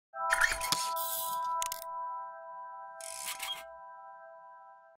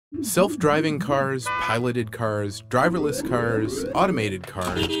Self-driving cars, piloted cars, driverless cars, automated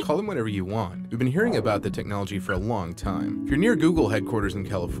cars, call them whatever you want. We've been hearing about the technology for a long time. If you're near Google headquarters in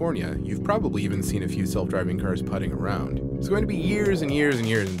California, you've probably even seen a few self-driving cars putting around. It's going to be years and years and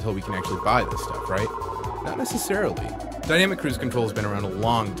years until we can actually buy this stuff, right? Not necessarily. Dynamic cruise control has been around a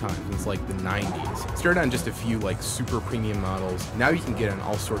long time, since like the 90s. It started on just a few like super premium models. Now you can get on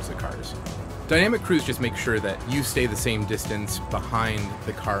all sorts of cars. Dynamic cruise just makes sure that you stay the same distance behind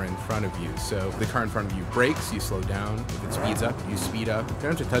the car in front of you. So if the car in front of you brakes, you slow down. If it speeds up, you speed up. You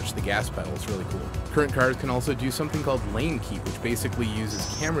don't have to touch the gas pedal. It's really cool. Current cars can also do something called lane keep, which basically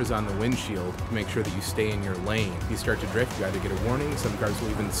uses cameras on the windshield to make sure that you stay in your lane. If you start to drift, you either get a warning. Some cars will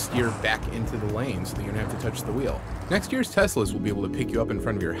even steer back into the lane so that you don't have to touch the wheel. Next year's Teslas will be able to pick you up in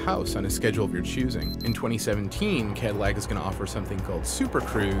front of your house on a schedule of your choosing. In 2017, Cadillac is going to offer something called Super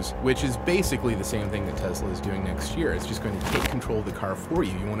Cruise, which is basically the same thing that Tesla is doing next year. It's just going to take control of the car for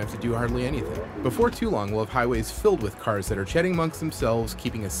you. You won't have to do hardly anything. Before too long, we'll have highways filled with cars that are chatting amongst themselves,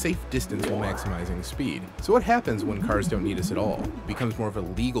 keeping a safe distance while maximizing speed. So what happens when cars don't need us at all? It becomes more of a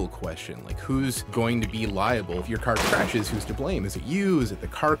legal question, like who's going to be liable? If your car crashes, who's to blame? Is it you? Is it the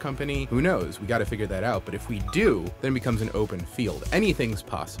car company? Who knows? We got to figure that out. But if we do, then it becomes an open field. Anything's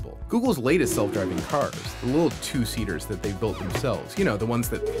possible. Google's latest self-driving cars, the little two-seaters that they built themselves, you know, the ones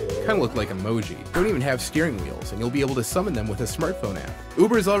that kind of look like emoji, don't even have steering wheels, and you'll be able to summon them with a smartphone app.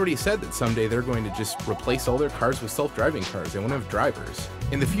 Uber's already said that someday they're going to just replace all their cars with self-driving cars. They won't have drivers.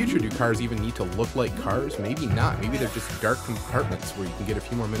 In the future, do cars even need to look like cars? Maybe not. Maybe they're just dark compartments where you can get a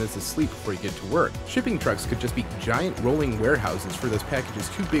few more minutes of sleep before you get to work. Shipping trucks could just be giant rolling warehouses for those packages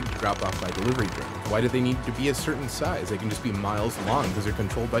too big to drop off by delivery drones. Why do they need to be a certain size? They can just be miles long because they're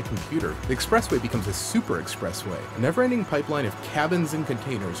controlled by computer. The expressway becomes a super expressway, a never-ending pipeline of cabins and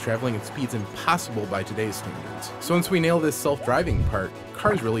containers traveling at speeds impossible by today's standards. So once we nail this self-driving part,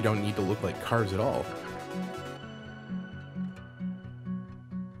 cars really don't need to look like cars at all.